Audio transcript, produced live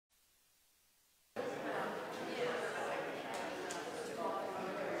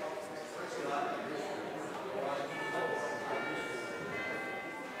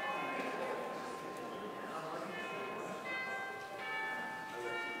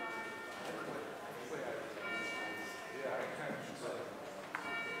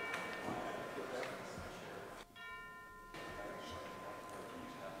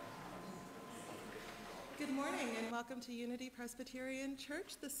morning and welcome to Unity Presbyterian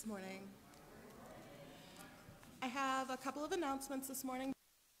Church this morning. I have a couple of announcements this morning.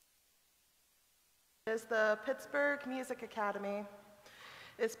 The Pittsburgh Music Academy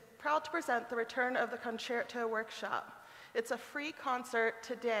is proud to present the return of the Concerto Workshop. It's a free concert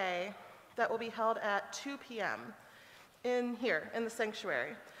today that will be held at 2 p.m. in the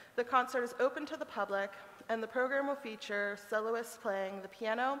sanctuary. The concert is open to the public, and the program will feature soloists playing the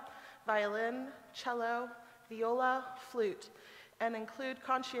piano, violin, cello, viola, flute, and include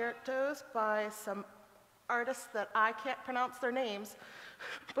concertos by some artists that I can't pronounce their names,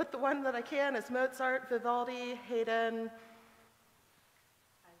 but the one that I can is Mozart, Vivaldi, Haydn.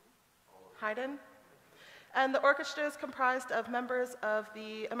 And the orchestra is comprised of members of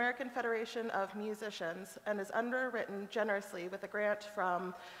the American Federation of Musicians and is underwritten generously with a grant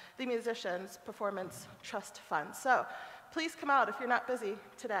from the Musicians Performance Trust Fund. So please come out if you're not busy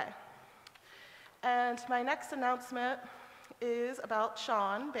today. And my next announcement is about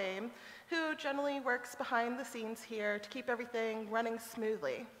Sean Boehm, who generally works behind the scenes here to keep everything running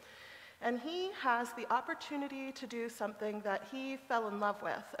smoothly. And he has the opportunity to do something that he fell in love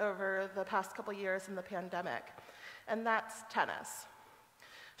with over the past couple years in the pandemic, and that's tennis.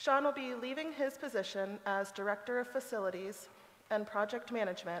 Sean will be leaving his position as Director of Facilities and Project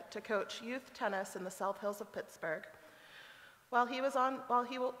Management to coach youth tennis in the South Hills of Pittsburgh. While he'll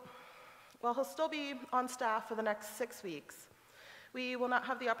still be on staff for the next 6 weeks, we will not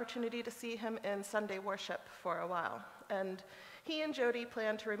have the opportunity to see him in Sunday worship for a while, and he and Jody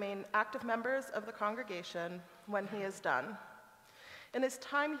plan to remain active members of the congregation when he is done. In his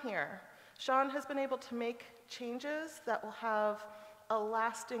time here, Sean has been able to make changes that will have a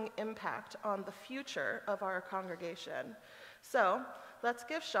lasting impact on the future of our congregation. So let's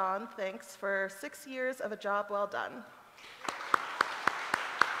give Sean thanks for 6 years of a job well done.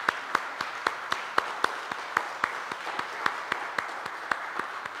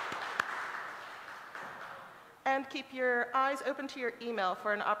 And keep your eyes open to your email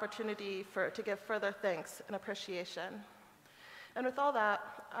for an opportunity to give further thanks and appreciation. And with all that,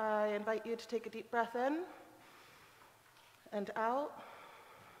 I invite you to take a deep breath in and out,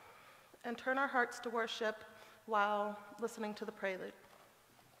 and turn our hearts to worship while listening to the prelude.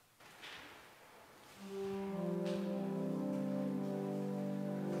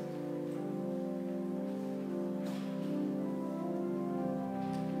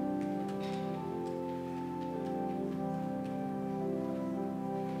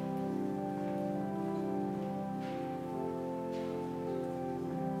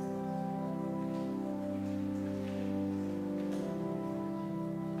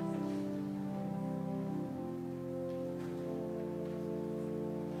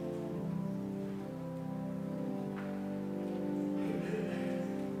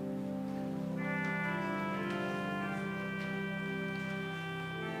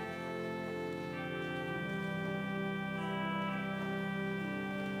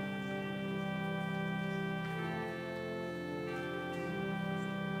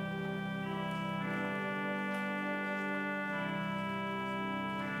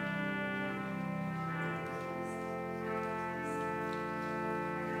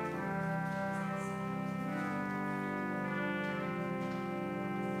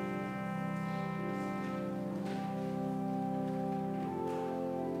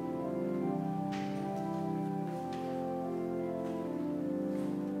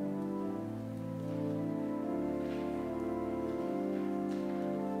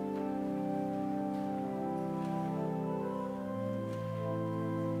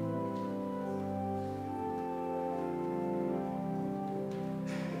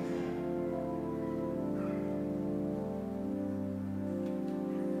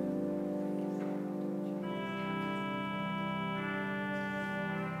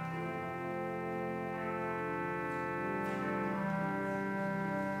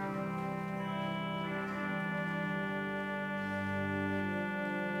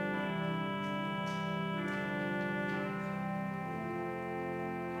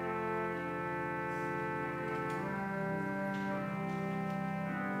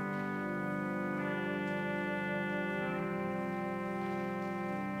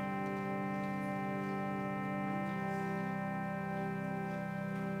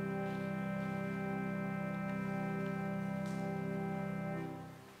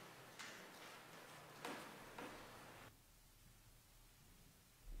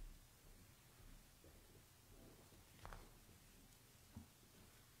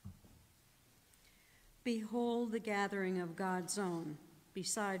 Behold the gathering of God's own,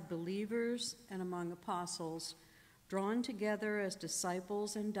 beside believers and among apostles, drawn together as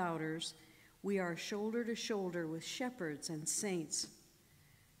disciples and doubters, We are shoulder to shoulder with shepherds and saints.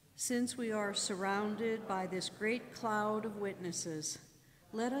 Since we are surrounded by this great cloud of witnesses,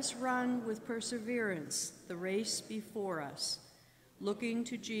 let us run with perseverance the race before us, looking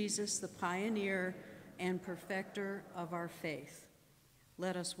to Jesus, the pioneer and perfecter of our faith.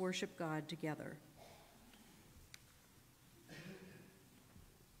 Let us worship God together.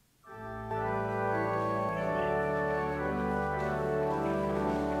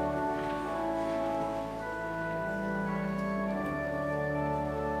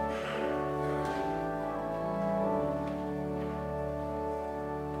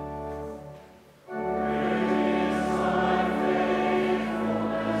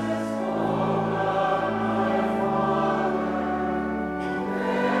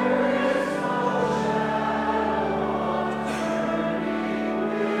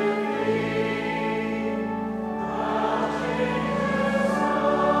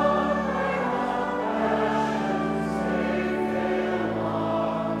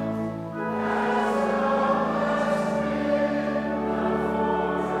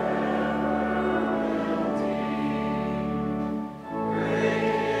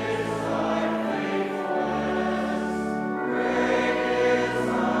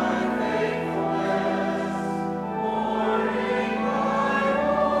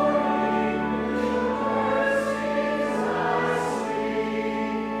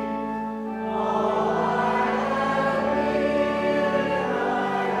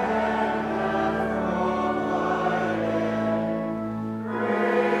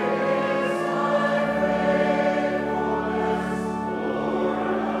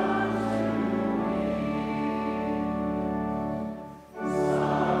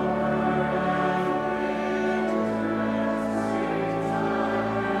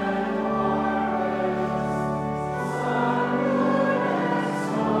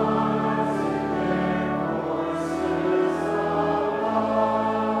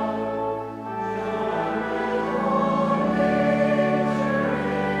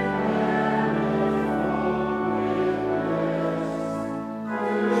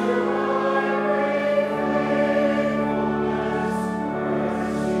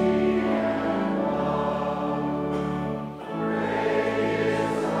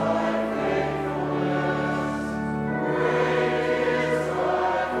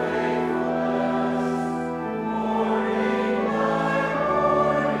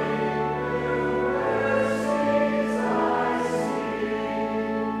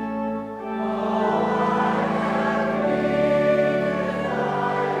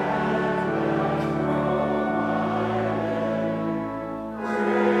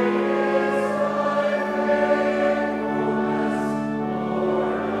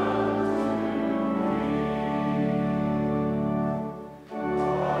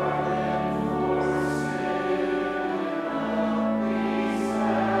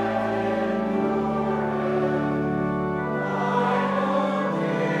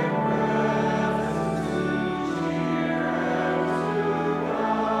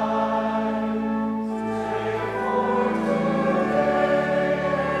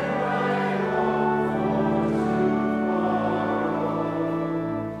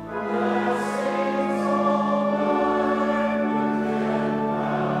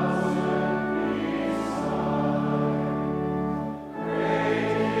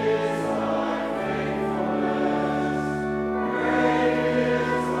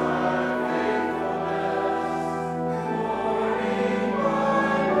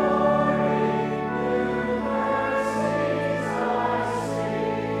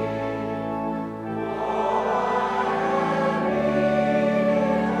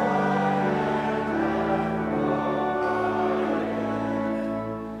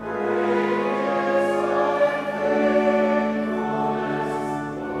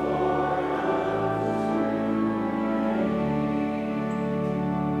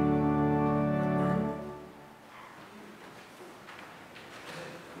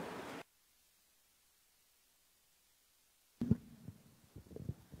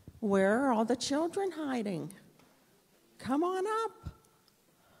 Where are all the children hiding? Come on up.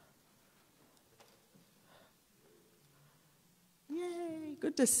 Yay,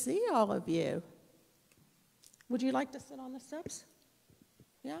 good to see all of you. Would you like to sit on the steps?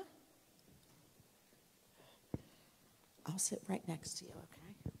 Yeah? I'll sit right next to you,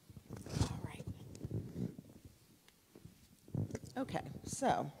 okay? All right. Okay,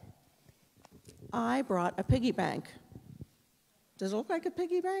 so I brought a piggy bank. Does it look like a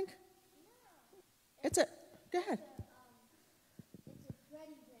piggy bank? No. Go ahead.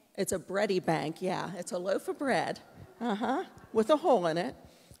 It's a bready bank, yeah. It's a loaf of bread, with a hole in it.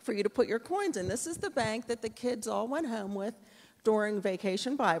 for you to put your coins in. This is the bank that the kids all went home with during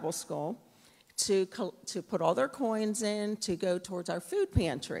Vacation Bible School to put all their coins in to go towards our food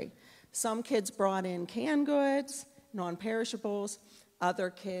pantry. Some kids brought in canned goods, non-perishables. Other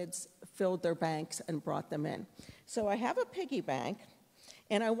kids filled their banks and brought them in. So I have a piggy bank,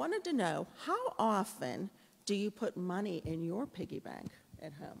 and I wanted to know, how often do you put money in your piggy bank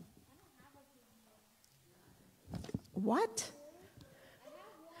at home? What?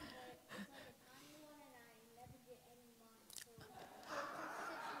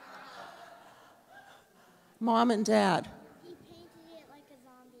 Mom and Dad, He painted it like a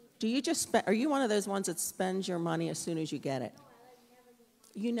zombie. do you just spend, are you one of those ones that spends your money as soon as you get it?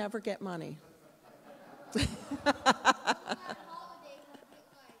 You never get money.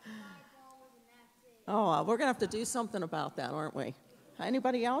 Oh, we're going to have to do something about that, aren't we?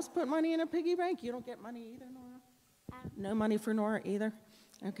 Anybody else put money in a piggy bank? You don't get money either, Nora? No money for Nora either?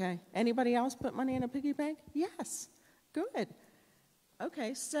 Okay. Anybody else put money in a piggy bank? Yes. Good.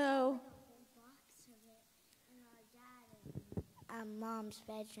 Okay, so Box of it in our dad and mom's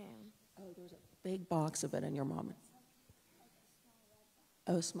bedroom. oh, there's a big box of it in your mom.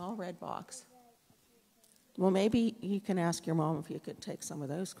 Oh, small red box. Well, maybe you can ask your mom if you could take some of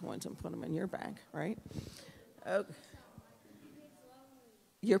those coins and put them in your bank, right? Oh,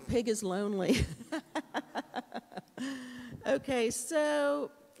 your pig is lonely. Okay, so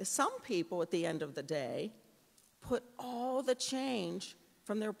some people at the end of the day put all the change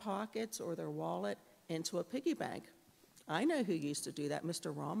from their pockets or their wallet into a piggy bank. I know who used to do that,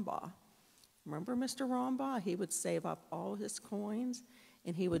 Mr. Rombaugh. Remember Mr. Rombaugh? He would save up all his coins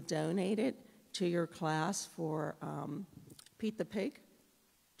and he would donate it to your class for Pete the Pig.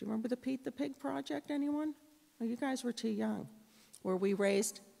 Do you remember the Pete the Pig project, anyone? Oh, you guys were too young. Where we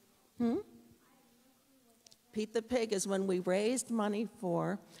raised, Pete the Pig is when we raised money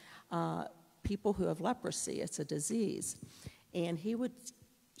for people who have leprosy. It's a disease. And he would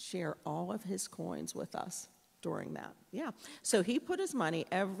share all of his coins with us during that. Yeah. So he put his money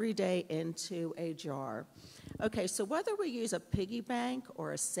every day into a jar. Okay, so whether we use a piggy bank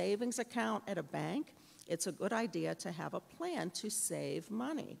or a savings account at a bank, it's a good idea to have a plan to save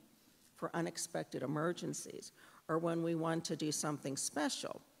money for unexpected emergencies or when we want to do something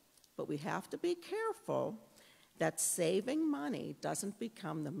special. But we have to be careful that saving money doesn't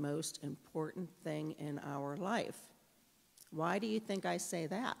become the most important thing in our life. Why do you think I say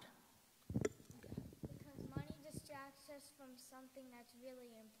that? Because money distracts us from something that's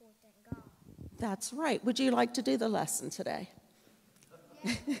really important, God. That's right. Would you like to do the lesson today?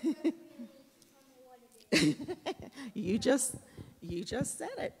 You just said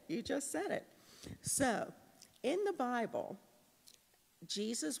it. You just said it. So, in the Bible,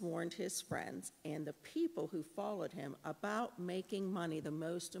 Jesus warned his friends and the people who followed him about making money the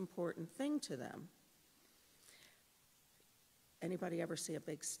most important thing to them. Anybody ever see a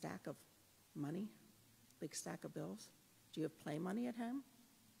big stack of money? Big stack of bills? Do you have play money at home?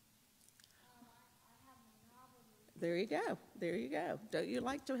 There you go. There you go. Don't you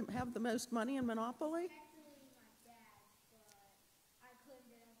like to have the most money in Monopoly?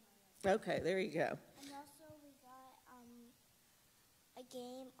 Okay, there you go. And also we got a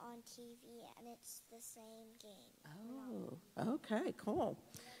game on TV, and it's the same game. Oh, okay, cool.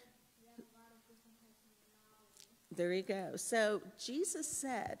 There you go. So Jesus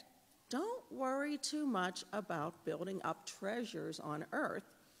said, don't worry too much about building up treasures on earth.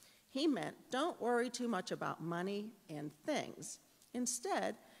 He meant, don't worry too much about money and things.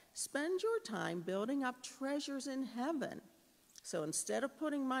 Instead, spend your time building up treasures in heaven. So instead of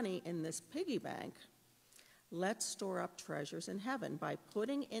putting money in this piggy bank, let's store up treasures in heaven by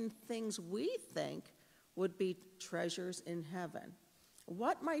putting in things we think would be treasures in heaven.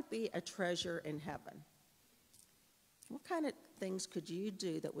 What might be a treasure in heaven? What kind of things could you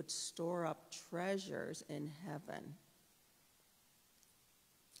do that would store up treasures in heaven?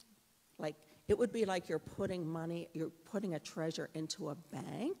 Like, it would be like you're putting a treasure into a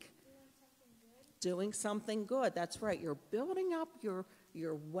bank. Doing something good. That's right. You're building up your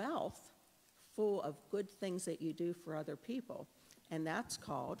wealth full of good things that you do for other people. And that's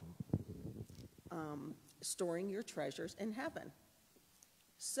called storing your treasures in heaven.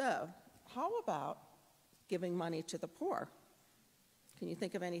 So, how about giving money to the poor? Can you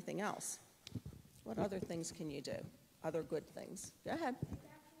think of anything else? What other things can you do? Other good things? Go ahead. It's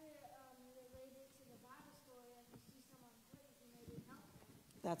actually related to the Bible story. If you see someone hurting, maybe help them.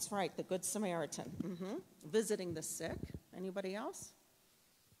 That's right, the Good Samaritan. Visiting the sick. Anybody else?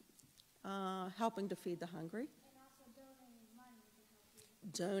 Helping to feed the hungry. And also donating money to help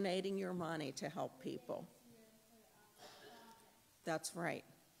people. Donating your money to help people. That's right.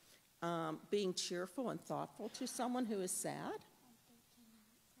 being cheerful and thoughtful to someone who is sad.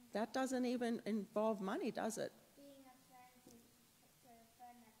 That doesn't even involve money, does it? Being a friend to a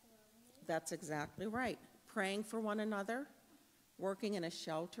friend that's lonely. That's exactly right. Praying for one another, working in a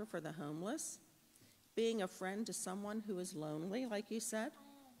shelter for the homeless, being a friend to someone who is lonely, like you said.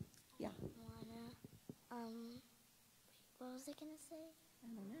 Yeah. What was I gonna say? I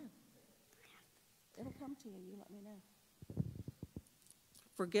don't know. It'll come to you. You let me know.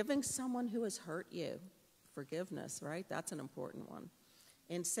 Forgiving someone who has hurt you. Forgiveness, right? That's an important one.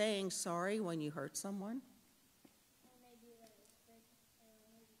 And saying sorry when you hurt someone. Or maybe maybe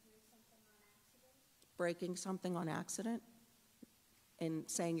do something on accident. Breaking something on accident. And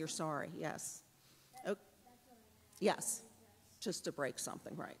saying you're sorry. Yes. That's what I meant. Yes. Just to break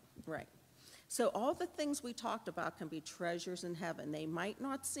something, right, right. So all the things we talked about can be treasures in heaven. They might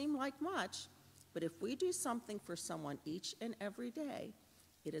not seem like much, but if we do something for someone each and every day,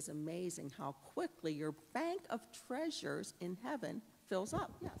 it is amazing how quickly your bank of treasures in heaven fills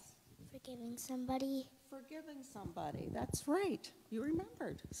up. Yes. Forgiving somebody. Forgiving somebody. That's right. You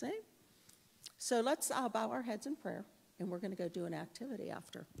remembered. See? So let's bow our heads in prayer, and we're going to go do an activity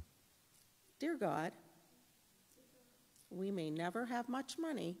after. Dear God, we may never have much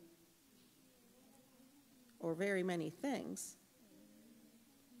money or very many things,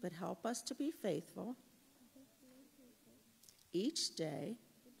 but help us to be faithful each day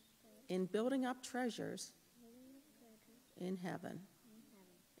in building up treasures in heaven.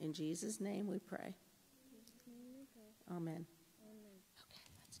 In Jesus' name we pray. Amen. Okay,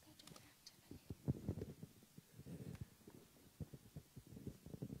 let's go do an activity.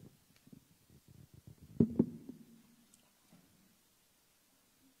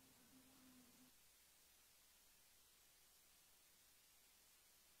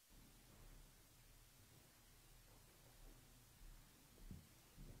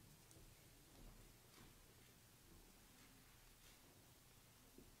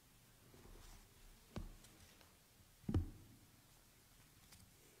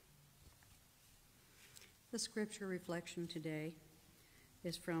 The scripture reflection today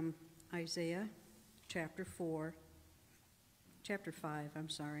is from Isaiah chapter 5,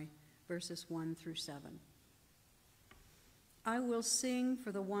 verses 1 through 7. I will sing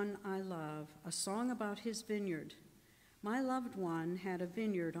for the one I love a song about his vineyard. My loved one had a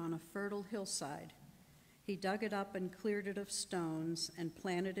vineyard on a fertile hillside. He dug it up and cleared it of stones and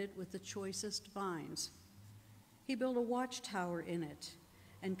planted it with the choicest vines. He built a watchtower in it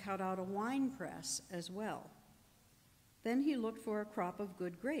and cut out a wine press as well. Then he looked for a crop of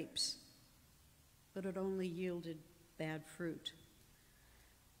good grapes, but it only yielded bad fruit.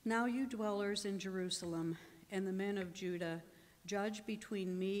 Now you dwellers in Jerusalem and the men of Judah, judge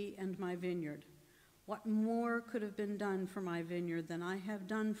between me and my vineyard. What more could have been done for my vineyard than I have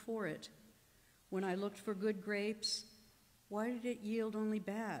done for it? When I looked for good grapes, why did it yield only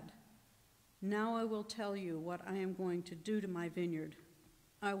bad? Now I will tell you what I am going to do to my vineyard.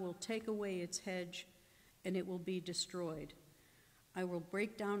 I will take away its hedge, and it will be destroyed. I will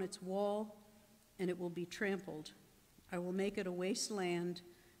break down its wall, and it will be trampled. I will make it a wasteland,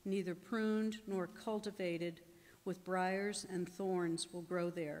 neither pruned nor cultivated, with briars and thorns will grow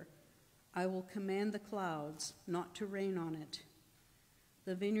there. I will command the clouds not to rain on it.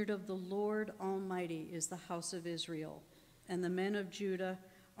 The vineyard of the Lord Almighty is the house of Israel, and the men of Judah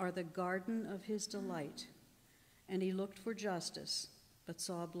are the garden of his delight. And he looked for justice, but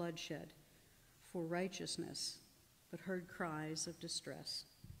saw bloodshed, for righteousness, but heard cries of distress.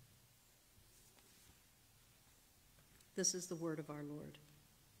 This is the word of our Lord.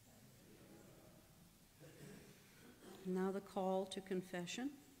 Now the call to confession.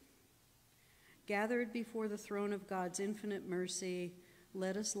 Gathered before the throne of God's infinite mercy,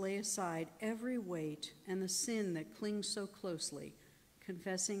 let us lay aside every weight and the sin that clings so closely,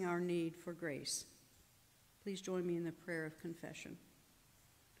 confessing our need for grace. Please join me in the prayer of confession.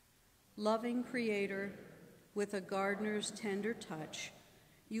 Loving Creator, with a gardener's tender touch,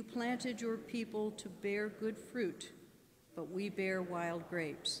 you planted your people to bear good fruit, but we bear wild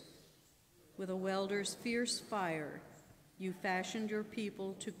grapes. With a welder's fierce fire, you fashioned your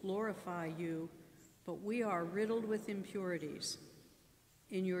people to glorify you, but we are riddled with impurities.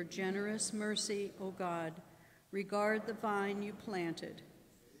 In your generous mercy, O God, regard the vine you planted.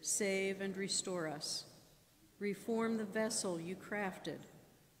 Save and restore us. Reform the vessel you crafted.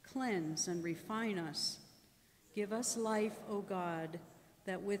 Cleanse and refine us. Give us life, O God,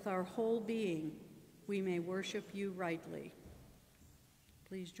 that with our whole being we may worship you rightly.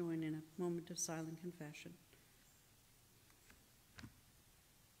 Please join in a moment of silent confession.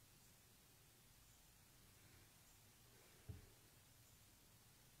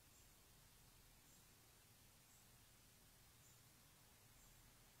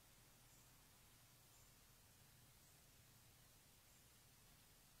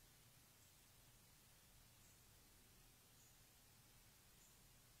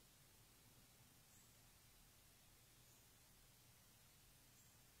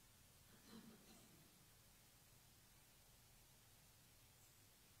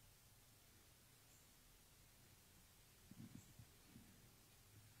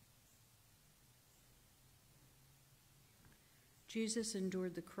 Jesus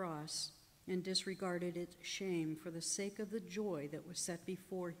endured the cross and disregarded its shame for the sake of the joy that was set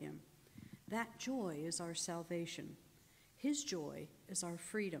before him. That joy is our salvation. His joy is our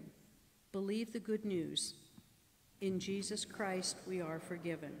freedom. Believe the good news. In Jesus Christ we are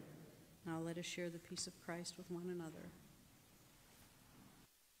forgiven. Now let us share the peace of Christ with one another.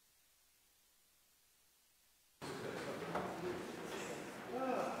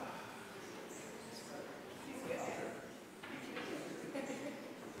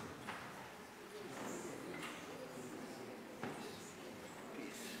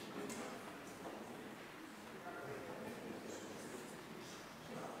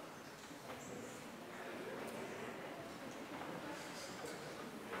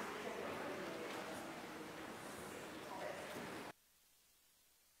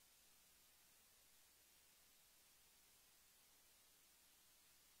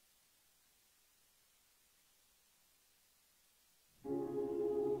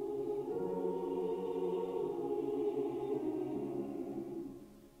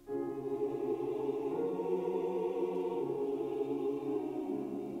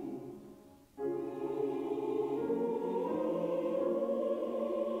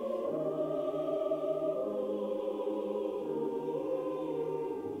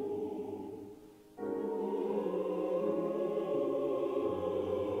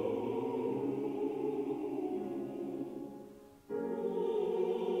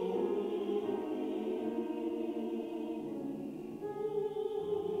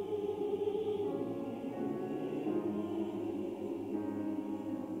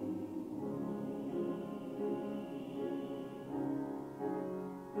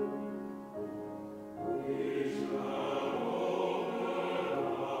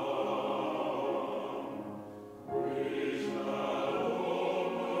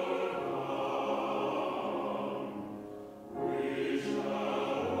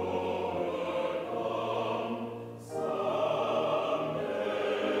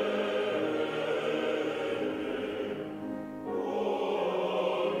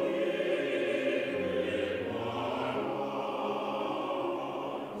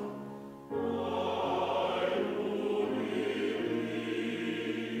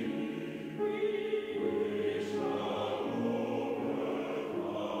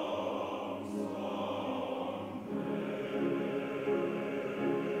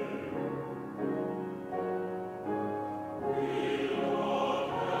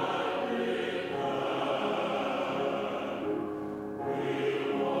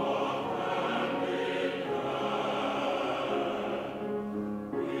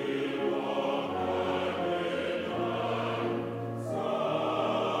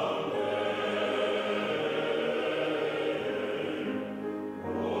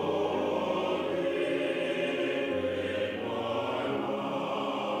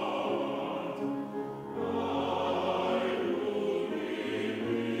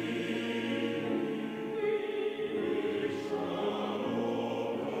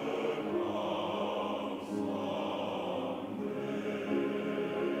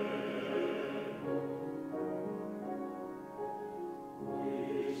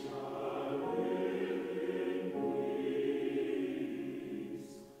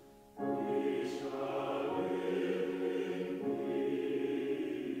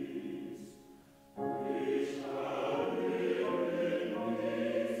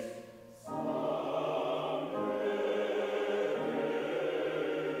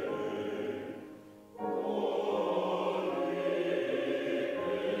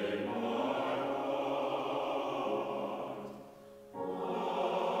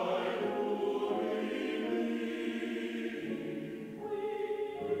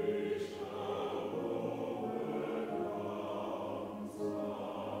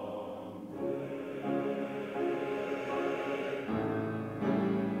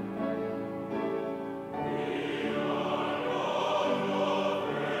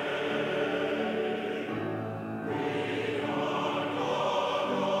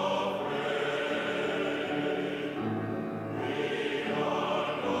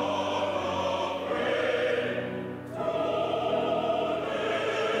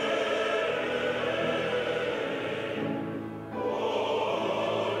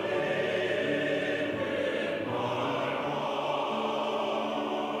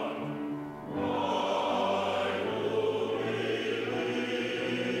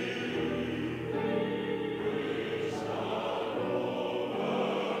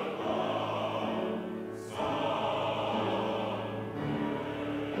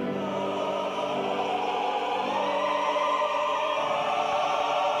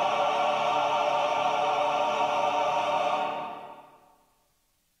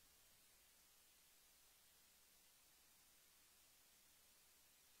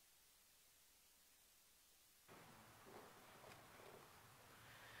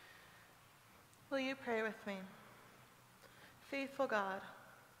 Will you pray with me? Faithful God,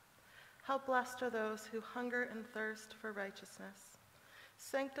 how blessed are those who hunger and thirst for righteousness.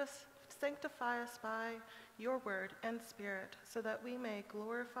 Sanctify us by your word and spirit, so that we may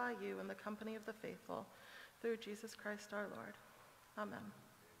glorify you in the company of the faithful, through Jesus Christ our Lord. Amen.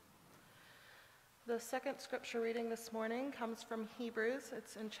 The second scripture reading this morning comes from Hebrews.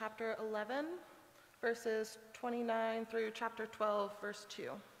 It's in chapter 11, verses 29 through chapter 12, verse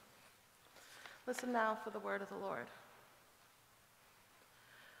 2. Listen now for the word of the Lord.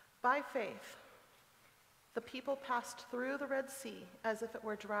 By faith, the people passed through the Red Sea as if it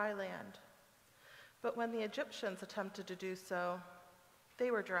were dry land. But when the Egyptians attempted to do so,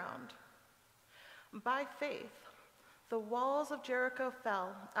 they were drowned. By faith, the walls of Jericho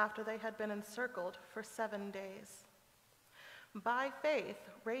fell after they had been encircled for 7 days. By faith,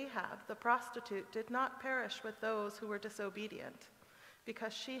 Rahab the prostitute did not perish with those who were disobedient,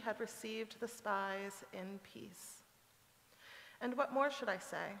 because she had received the spies in peace. And what more should I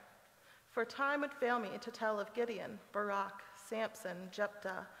say? For time would fail me to tell of Gideon, Barak, Samson,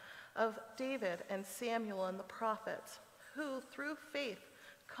 Jephthah, of David and Samuel and the prophets, who through faith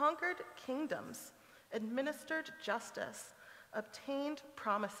conquered kingdoms, administered justice, obtained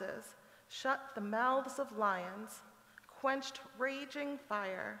promises, shut the mouths of lions, quenched raging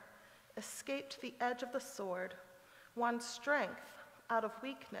fire, escaped the edge of the sword, won strength out of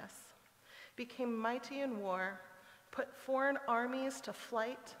weakness, became mighty in war, put foreign armies to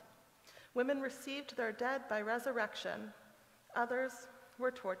flight. Women received their dead by resurrection. Others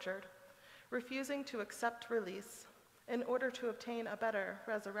were tortured, refusing to accept release in order to obtain a better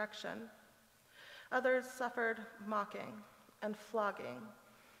resurrection. Others suffered mocking and flogging,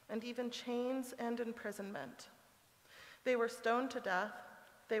 and even chains and imprisonment. They were stoned to death.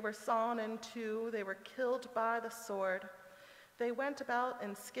 They were sawn in two. They were killed by the sword. They went about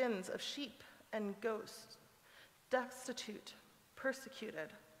in skins of sheep and goats, destitute,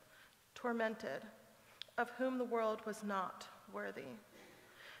 persecuted, tormented, of whom the world was not worthy.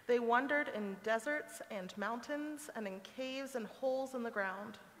 They wandered in deserts and mountains and in caves and holes in the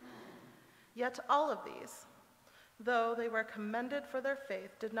ground. Yet all of these, though they were commended for their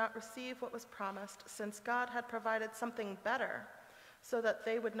faith, did not receive what was promised, since God had provided something better, so that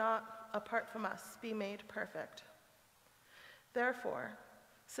they would not, apart from us, be made perfect. Therefore,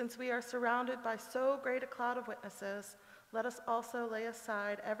 since we are surrounded by so great a cloud of witnesses, let us also lay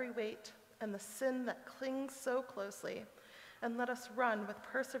aside every weight and the sin that clings so closely, and let us run with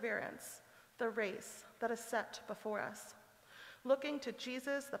perseverance the race that is set before us, looking to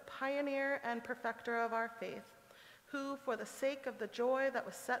Jesus, the pioneer and perfecter of our faith, who, for the sake of the joy that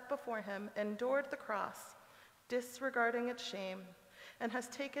was set before him, endured the cross, disregarding its shame, and has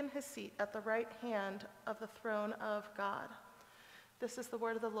taken his seat at the right hand of the throne of God. This is the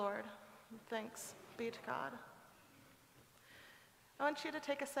word of the Lord. Thanks be to God. I want you to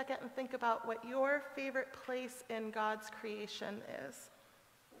take a second and think about what your favorite place in God's creation is.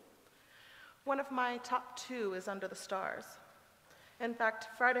 One of my top 2 is under the stars. In fact,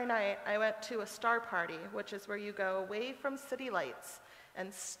 Friday night, I went to a star party, which is where you go away from city lights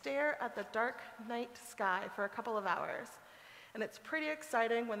and stare at the dark night sky for a couple of hours. And it's pretty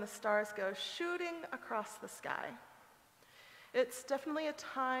exciting when the stars go shooting across the sky. It's definitely a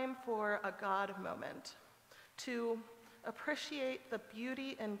time for a God moment, to appreciate the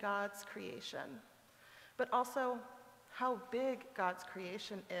beauty in God's creation, but also how big God's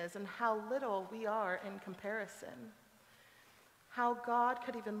creation is and how little we are in comparison. How God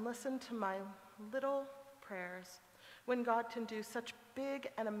could even listen to my little prayers when God can do such big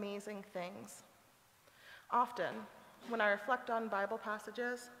and amazing things. Often, when I reflect on Bible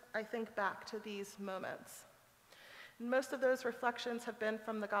passages, I think back to these moments. Most of those reflections have been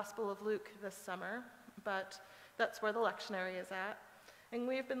from the Gospel of Luke this summer, but that's where the lectionary is at. And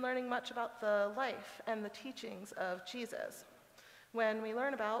we've been learning much about the life and the teachings of Jesus. When we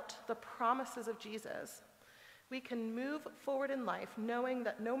learn about the promises of Jesus, we can move forward in life knowing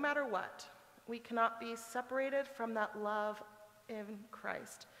that no matter what, we cannot be separated from that love in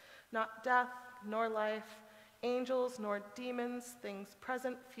Christ. Not death, nor life, angels, nor demons, things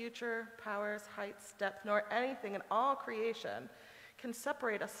present, future, powers, heights, depth, nor anything in all creation can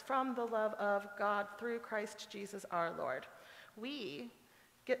separate us from the love of God through Christ Jesus our Lord. We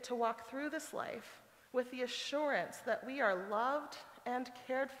get to walk through this life with the assurance that we are loved and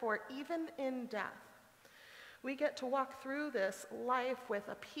cared for even in death. We get to walk through this life with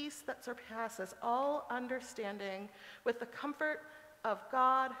a peace that surpasses all understanding, with the comfort of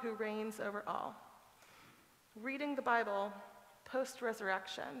God who reigns over all. Reading the Bible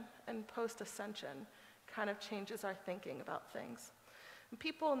post-resurrection and post-ascension kind of changes our thinking about things.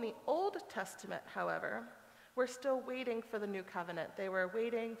 People in the Old Testament, however, were still waiting for the new covenant. They were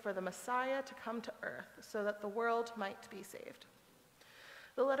waiting for the Messiah to come to earth so that the world might be saved.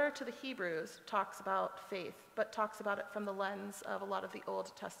 The letter to the Hebrews talks about faith, but talks about it from the lens of a lot of the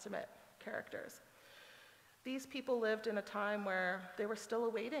Old Testament characters. These people lived in a time where they were still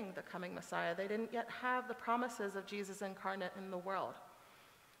awaiting the coming Messiah. They didn't yet have the promises of Jesus incarnate in the world.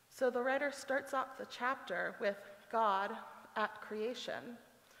 So the writer starts off the chapter with God at creation.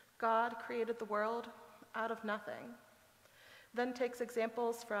 God created the world out of nothing. Then takes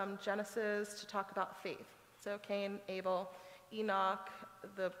examples from Genesis to talk about faith. So Cain, Abel, Enoch,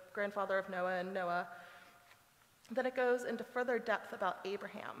 the grandfather of Noah, and Noah. Then it goes into further depth about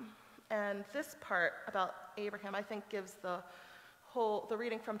Abraham. And this part about Abraham, I think, gives the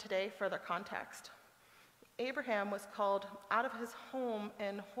reading from today further context. Abraham was called out of his home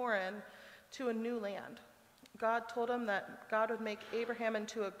in Haran to a new land. God told him that God would make Abraham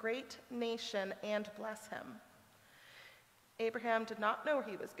into a great nation and bless him. Abraham did not know where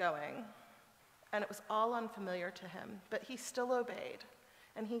he was going, and it was all unfamiliar to him, but he still obeyed,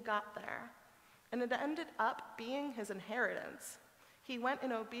 and he got there. And it ended up being his inheritance. He went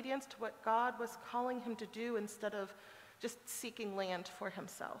in obedience to what God was calling him to do instead of just seeking land for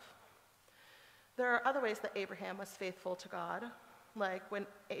himself. There are other ways that Abraham was faithful to God, like when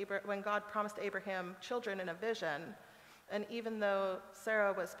God promised Abraham children in a vision, and even though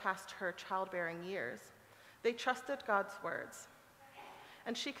Sarah was past her childbearing years, they trusted God's words.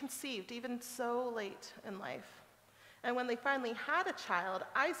 And she conceived even so late in life. And when they finally had a child,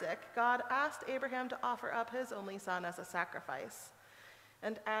 Isaac, God asked Abraham to offer up his only son as a sacrifice.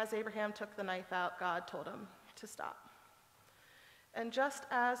 And as Abraham took the knife out, God told him to stop. And just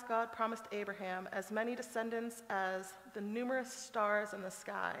as God promised Abraham as many descendants as the numerous stars in the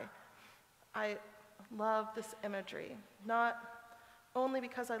sky, I love this imagery, not only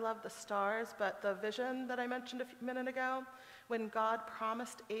because I love the stars, but the vision that I mentioned a minute ago, when God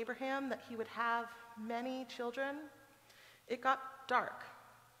promised Abraham that he would have many children, it got dark.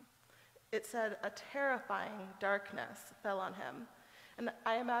 It said a terrifying darkness fell on him. And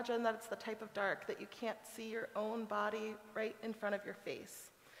I imagine that it's the type of dark that you can't see your own body right in front of your face.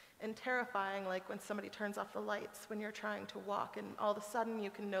 And terrifying, like when somebody turns off the lights when you're trying to walk and all of a sudden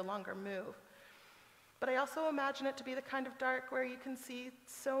you can no longer move. But I also imagine it to be the kind of dark where you can see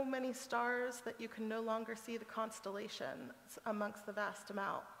so many stars that you can no longer see the constellations amongst the vast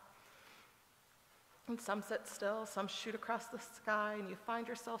amount. And some sit still, some shoot across the sky, and you find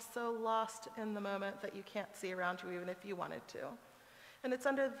yourself so lost in the moment that you can't see around you even if you wanted to. And it's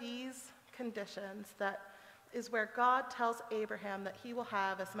under these conditions that is where God tells Abraham that he will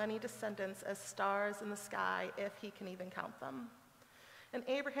have as many descendants as stars in the sky if he can even count them. And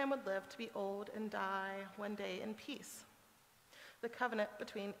Abraham would live to be old and die one day in peace. The covenant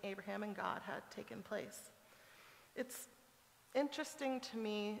between Abraham and God had taken place. It's interesting to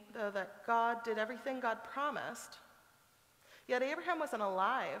me, though, that God did everything God promised, yet Abraham wasn't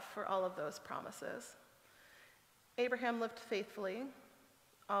alive for all of those promises. Abraham lived faithfully,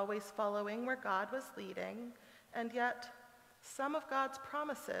 always following where God was leading, and yet some of God's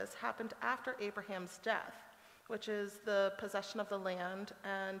promises happened after Abraham's death, which is the possession of the land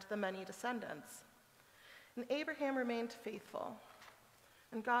and the many descendants. And Abraham remained faithful,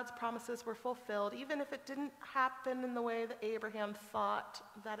 and God's promises were fulfilled, even if it didn't happen in the way that Abraham thought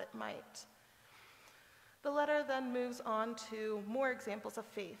that it might. The letter then moves on to more examples of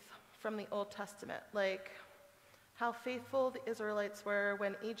faith from the Old Testament, like how faithful the Israelites were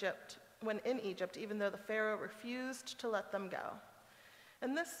when in Egypt, even though the Pharaoh refused to let them go.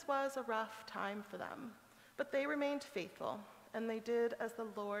 And this was a rough time for them, but they remained faithful, and they did as the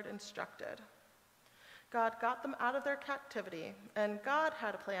Lord instructed. God got them out of their captivity, and God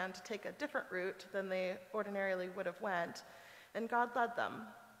had a plan to take a different route than they ordinarily would have went, and God led them,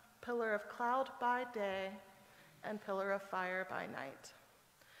 pillar of cloud by day and pillar of fire by night.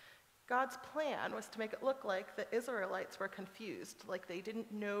 God's plan was to make it look like the Israelites were confused, like they didn't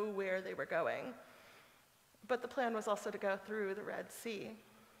know where they were going. But the plan was also to go through the Red Sea.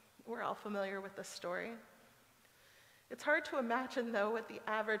 We're all familiar with this story. It's hard to imagine, though, what the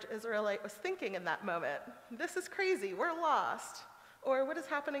average Israelite was thinking in that moment. This is crazy, we're lost. Or what is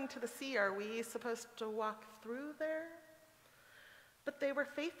happening to the sea? Are we supposed to walk through there? But they were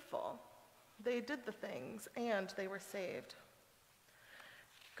faithful. They did the things, and they were saved.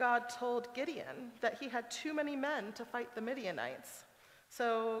 God told Gideon that he had too many men to fight the Midianites.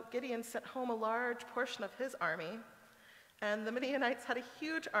 So Gideon sent home a large portion of his army, and the Midianites had a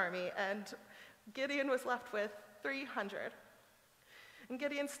huge army, and Gideon was left with 300. And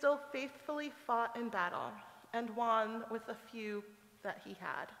Gideon still faithfully fought in battle and won with a few that he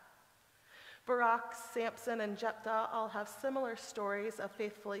had. Barak, Samson, and Jephthah all have similar stories of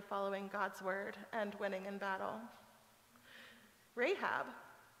faithfully following God's word and winning in battle. Rahab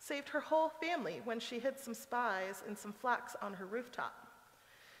saved her whole family when she hid some spies and some flax on her rooftop.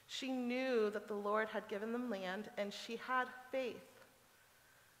 She knew that the Lord had given them land, and she had faith.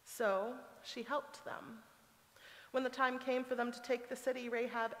 So she helped them. When the time came for them to take the city,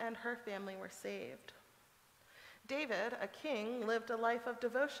 Rahab and her family were saved. David, a king, lived a life of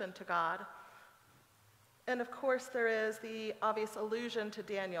devotion to God. And of course, there is the obvious allusion to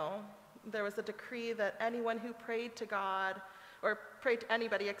Daniel. There was a decree that anyone who prayed to God, or prayed to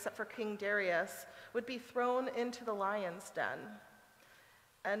anybody except for King Darius, would be thrown into the lion's den.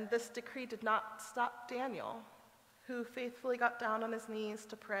 And this decree did not stop Daniel, who faithfully got down on his knees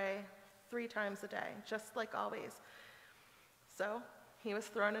to pray 3 times a day, just like always. So he was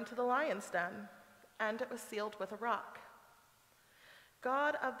thrown into the lion's den, and it was sealed with a rock.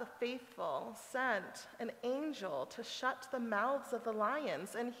 God of the faithful sent an angel to shut the mouths of the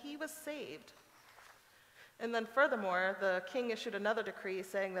lions, and he was saved. And then furthermore, the king issued another decree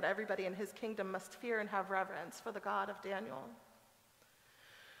saying that everybody in his kingdom must fear and have reverence for the God of Daniel.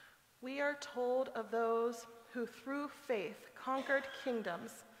 We are told of those who through faith conquered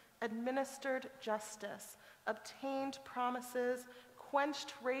kingdoms, administered justice, obtained promises,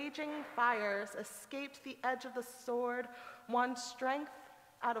 quenched raging fires, escaped the edge of the sword, won strength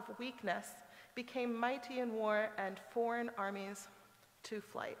out of weakness, became mighty in war, and foreign armies to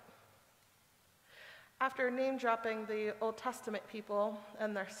flight. After name-dropping the Old Testament people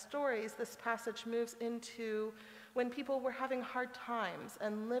and their stories, this passage moves into when people were having hard times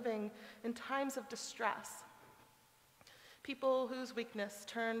and living in times of distress. People whose weakness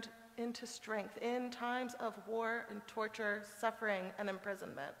turned into strength in times of war and torture, suffering, and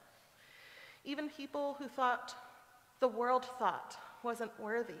imprisonment. Even people who thought the world thought wasn't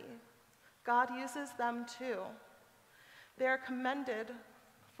worthy, God uses them too. They are commended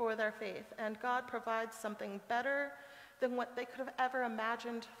for their faith, and God provides something better than what they could have ever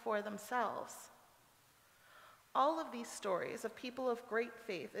imagined for themselves. All of these stories of people of great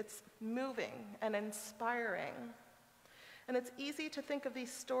faith, it's moving and inspiring. And it's easy to think of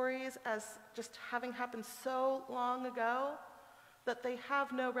these stories as just having happened so long ago that they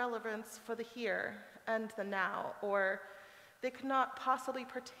have no relevance for the here and the now, or they could not possibly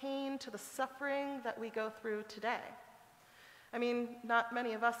pertain to the suffering that we go through today. I mean, not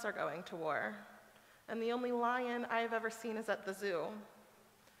many of us are going to war, and the only lion I've ever seen is at the zoo.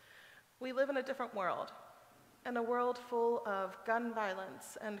 We live in a different world, and a world full of gun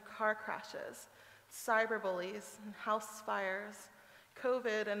violence and car crashes, cyberbullies and house fires,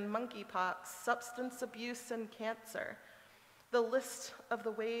 COVID and monkeypox, substance abuse and cancer. The list of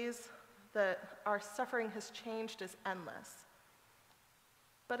the ways that our suffering has changed is endless.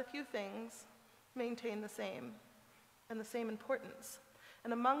 But a few things maintain the same and the same importance.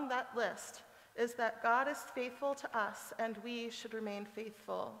 And among that list is that God is faithful to us, and we should remain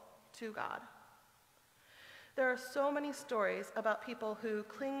faithful to God. There are so many stories about people who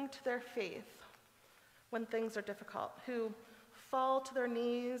cling to their faith when things are difficult, who fall to their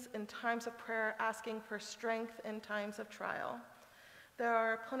knees in times of prayer, asking for strength in times of trial. There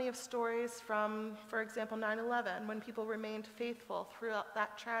are plenty of stories from, for example, 9/11, when people remained faithful throughout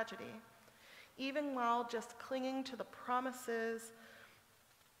that tragedy, even while just clinging to the promises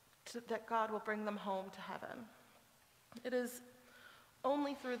that God will bring them home to heaven. It is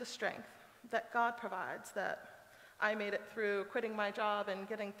only through the strength that God provides that I made it through quitting my job and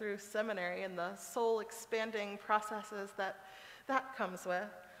getting through seminary and the soul-expanding processes that comes with.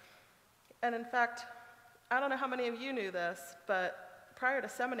 And in fact, I don't know how many of you knew this, but prior to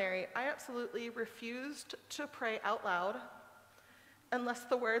seminary, I absolutely refused to pray out loud unless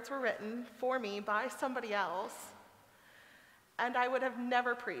the words were written for me by somebody else. And I would have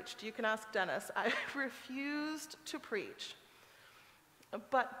never preached. You can ask Dennis. I refused to preach.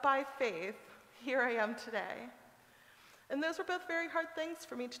 But by faith, here I am today. And those were both very hard things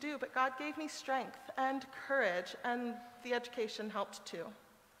for me to do, but God gave me strength and courage, and the education helped too.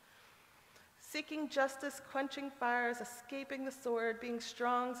 Seeking justice, quenching fires, escaping the sword, being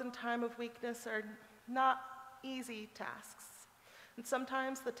strong in time of weakness are not easy tasks. And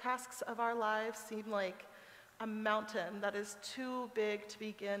sometimes the tasks of our lives seem like a mountain that is too big to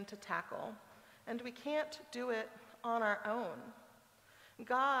begin to tackle, and we can't do it on our own.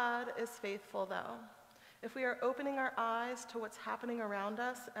 God is faithful, though. If we are opening our eyes to what's happening around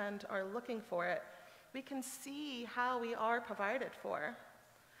us and are looking for it, we can see how we are provided for.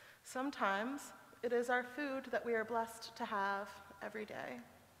 Sometimes it is our food that we are blessed to have every day.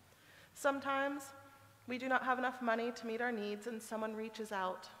 Sometimes We do not have enough money to meet our needs, and someone reaches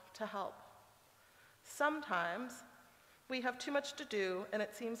out to help. Sometimes we have too much to do, and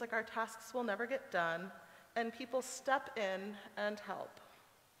it seems like our tasks will never get done, and people step in and help.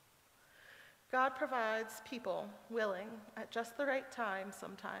 God provides people willing at just the right time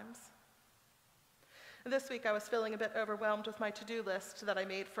sometimes. This week I was feeling a bit overwhelmed with my to-do list that I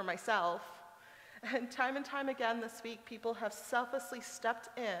made for myself. And time again this week, people have selflessly stepped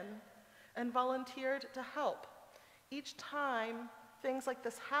in and volunteered to help. Each time things like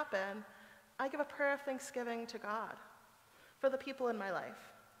this happen, I give a prayer of thanksgiving to God for the people in my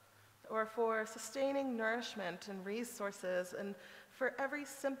life, or for sustaining nourishment and resources, and for every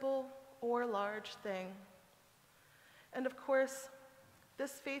simple or large thing. And of course,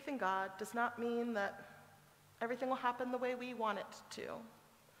 this faith in God does not mean that everything will happen the way we want it to,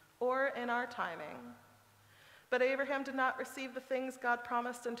 or in our timing. But Abraham did not receive the things God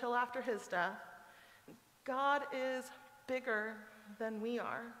promised until after his death. God is bigger than we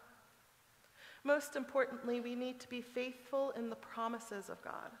are. Most importantly, we need to be faithful in the promises of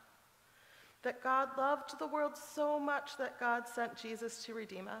God. That God loved the world so much that God sent Jesus to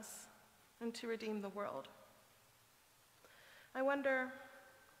redeem us and to redeem the world. I wonder,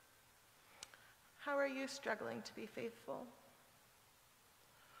 how are you struggling to be faithful?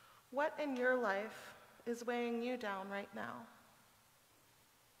 What in your life is weighing you down right now?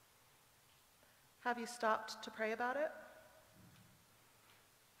 Have you stopped to pray about it?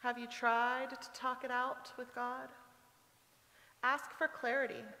 Have you tried to talk it out with God? Ask for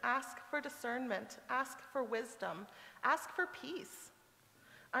clarity, ask for discernment, ask for wisdom, ask for peace.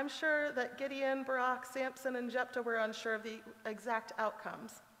 I'm sure that Gideon, Barak, Samson, and Jephthah were unsure of the exact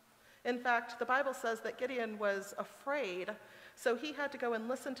outcomes. In fact, the Bible says that Gideon was afraid, so he had to go and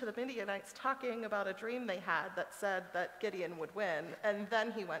listen to the Midianites talking about a dream they had that said that Gideon would win, and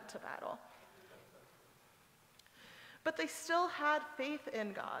then he went to battle. But they still had faith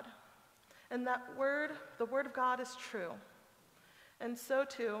in God, and that word, the word of God, is true. And so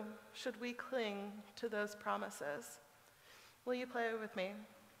too should we cling to those promises. Will you pray with me?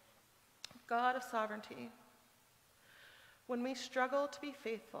 God of sovereignty, when we struggle to be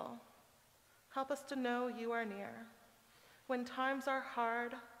faithful, help us to know you are near. When times are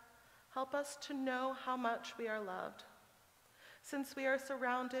hard, help us to know how much we are loved. Since we are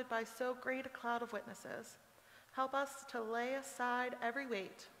surrounded by so great a cloud of witnesses, help us to lay aside every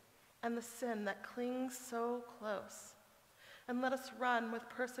weight and the sin that clings so close, and let us run with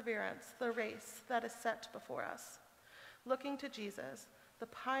perseverance the race that is set before us, looking to Jesus, the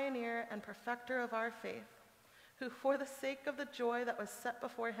pioneer and perfecter of our faith, who for the sake of the joy that was set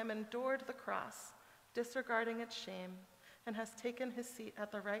before him endured the cross, disregarding its shame, and has taken his seat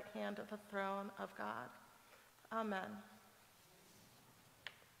at the right hand of the throne of God. Amen.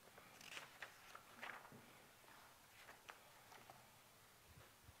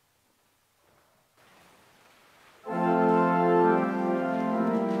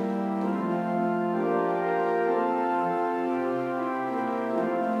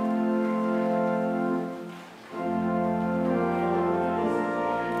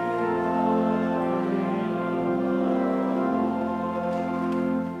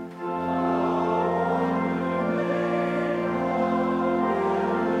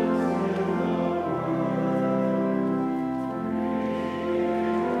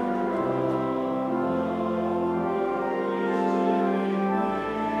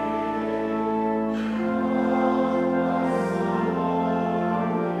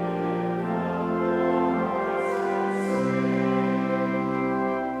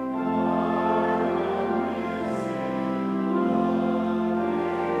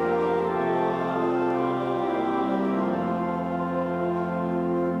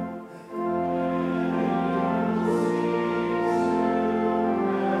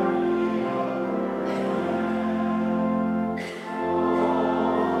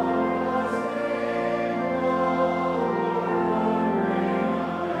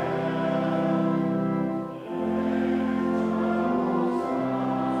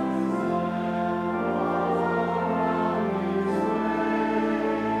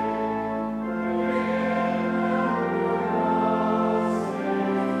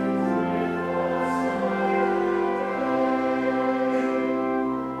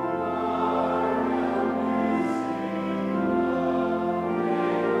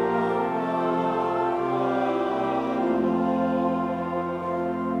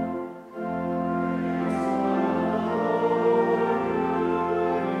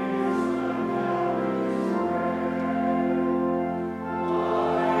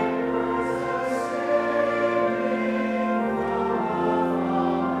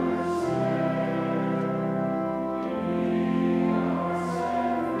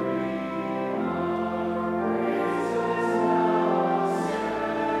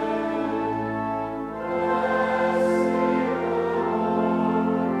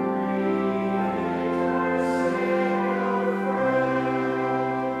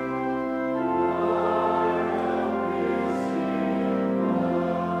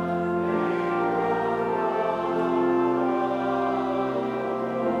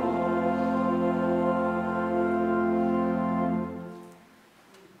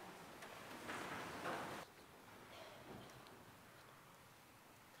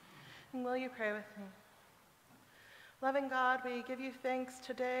 And will you pray with me? Loving God, we give you thanks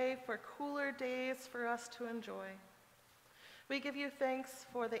today for cooler days for us to enjoy. We give you thanks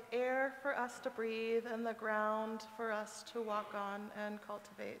for the air for us to breathe and the ground for us to walk on and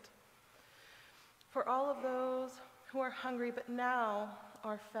cultivate. For all of those who are hungry but now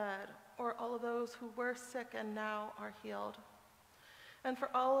are fed, or all of those who were sick and now are healed. And for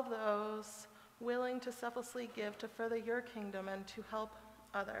all of those willing to selflessly give to further your kingdom and to help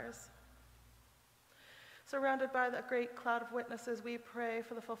others. Surrounded by the great cloud of witnesses, we pray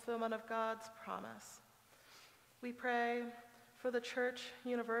for the fulfillment of God's promise. We pray for the Church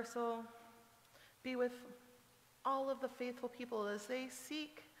Universal. Be with all of the faithful people as they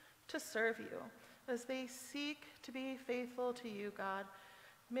seek to serve you, as they seek to be faithful to you, God.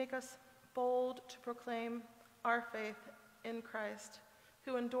 Make us bold to proclaim our faith in Christ,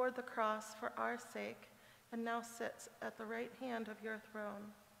 who endured the cross for our sake and now sits at the right hand of your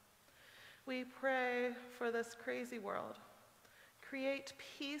throne. We pray for this crazy world. Create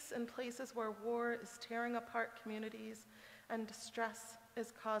peace in places where war is tearing apart communities and distress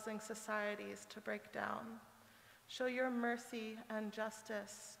is causing societies to break down. Show your mercy and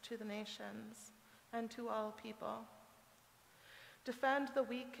justice to the nations and to all people. Defend the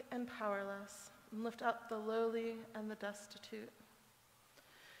weak and powerless, and lift up the lowly and the destitute.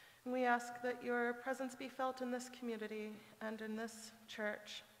 And we ask that your presence be felt in this community and in this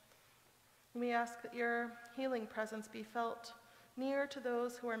church. And we ask that your healing presence be felt near to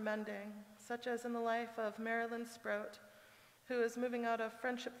those who are mending, such as in the life of Marilyn Sprout, who is moving out of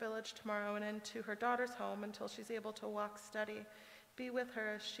Friendship Village tomorrow and into her daughter's home until she's able to walk steady. Be with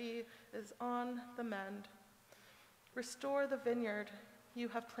her as she is on the mend. Restore the vineyard you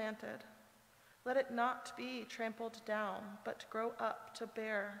have planted. Let it not be trampled down, but grow up to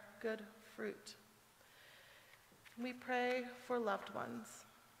bear good fruit. We pray for loved ones,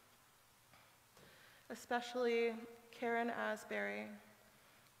 especially Karen Asbury,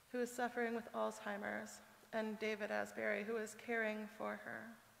 who is suffering with Alzheimer's, and David Asbury, who is caring for her.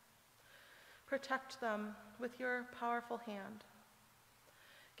 Protect them with your powerful hand.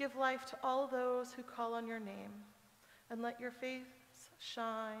 Give life to all those who call on your name, and let your face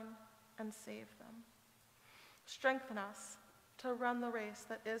shine and save them. Strengthen us to run the race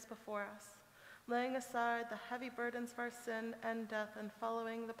that is before us, laying aside the heavy burdens of our sin and death and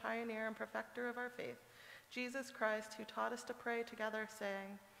following the pioneer and perfecter of our faith, Jesus Christ, who taught us to pray together,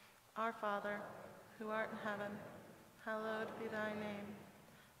 saying, Our Father, who art in heaven, hallowed be thy name.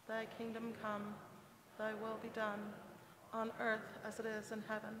 Thy kingdom come, thy will be done, on earth as it is in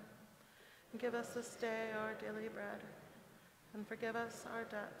heaven. And give us this day our daily bread, and forgive us our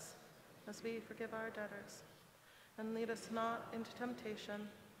debts, as we forgive our debtors. And lead us not into temptation,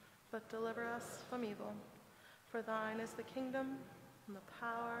 but deliver us from evil. For thine is the kingdom, and the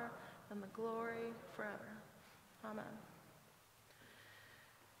power, and the glory forever. Amen.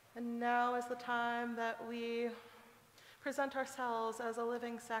 And now is the time that we present ourselves as a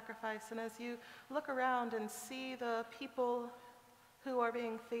living sacrifice. And as you look around and see the people who are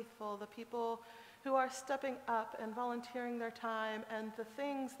being faithful, the people who are stepping up and volunteering their time, and the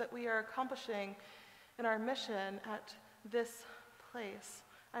things that we are accomplishing in our mission at this place,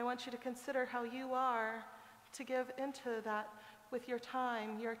 I want you to consider how you are to give into that with your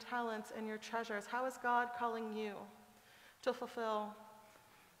time, your talents, and your treasures. How is God calling you to fulfill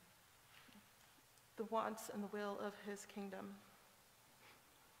the wants and the will of his kingdom?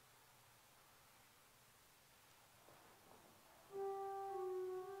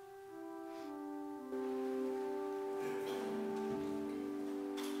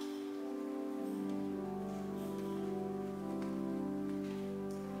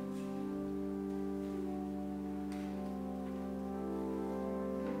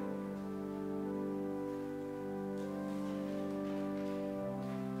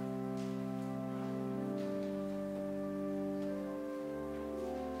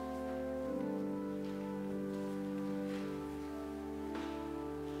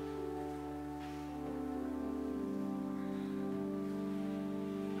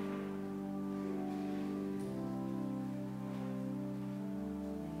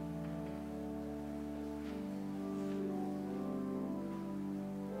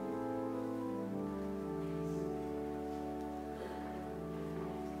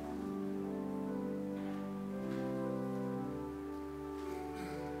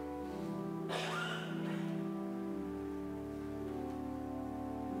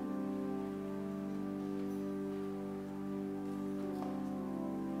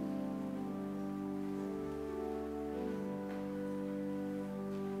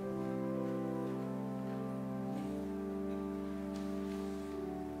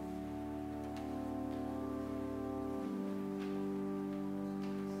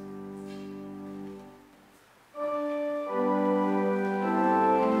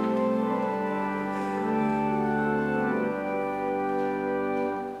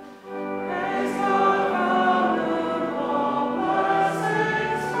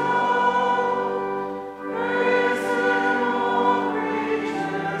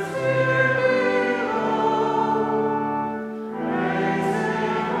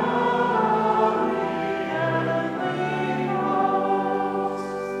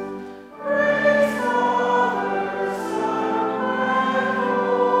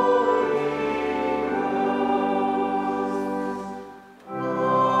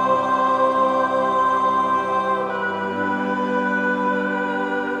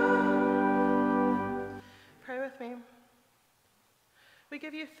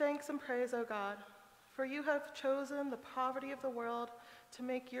 give you thanks and praise, O God, for you have chosen the poverty of the world to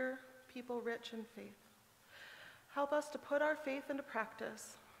make your people rich in faith. Help us to put our faith into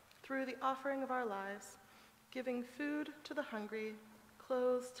practice through the offering of our lives, giving food to the hungry,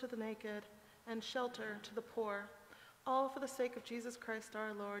 clothes to the naked, and shelter to the poor, all for the sake of Jesus Christ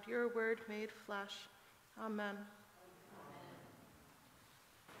our Lord, your word made flesh. Amen.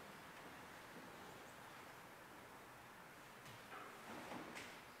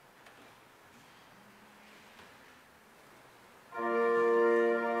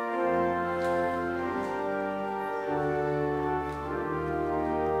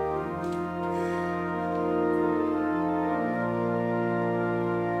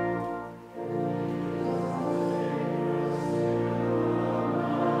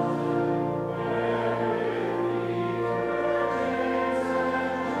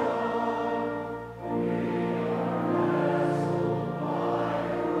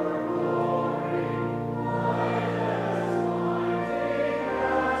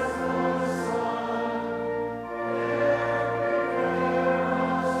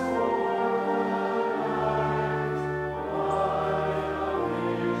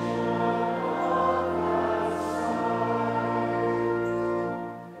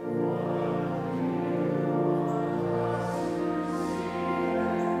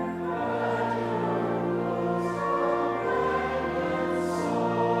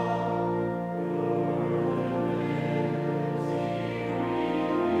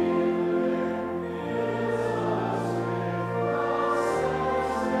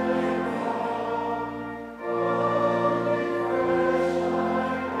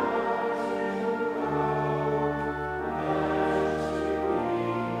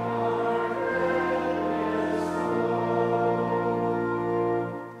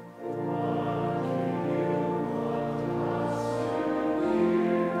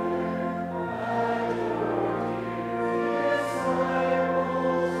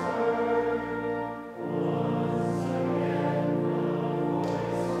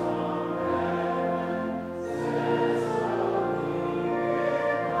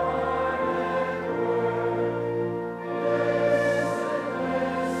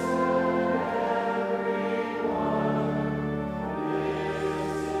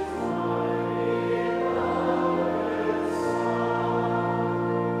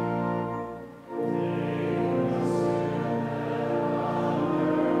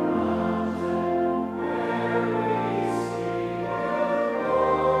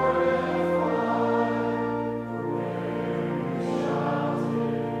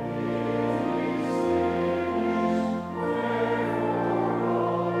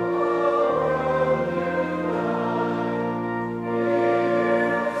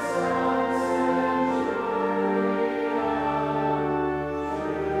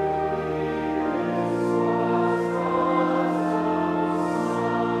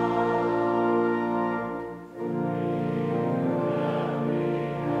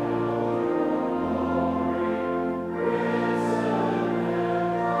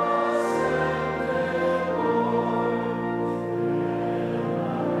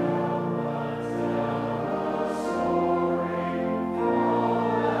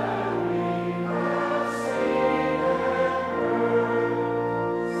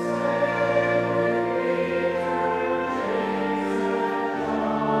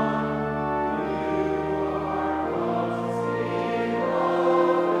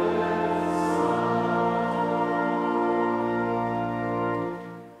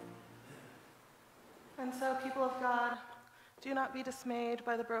 Do not be dismayed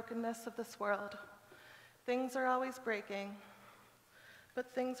by the brokenness of this world. Things are always breaking,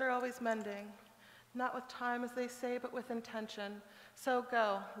 but things are always mending, not with time, as they say, but with intention. So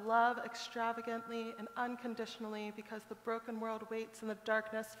go, love extravagantly and unconditionally, because the broken world waits in the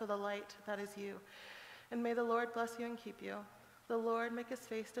darkness for the light that is you. And may the Lord bless you and keep you. The Lord make his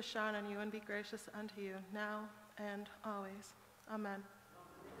face to shine on you and be gracious unto you, now and always. Amen.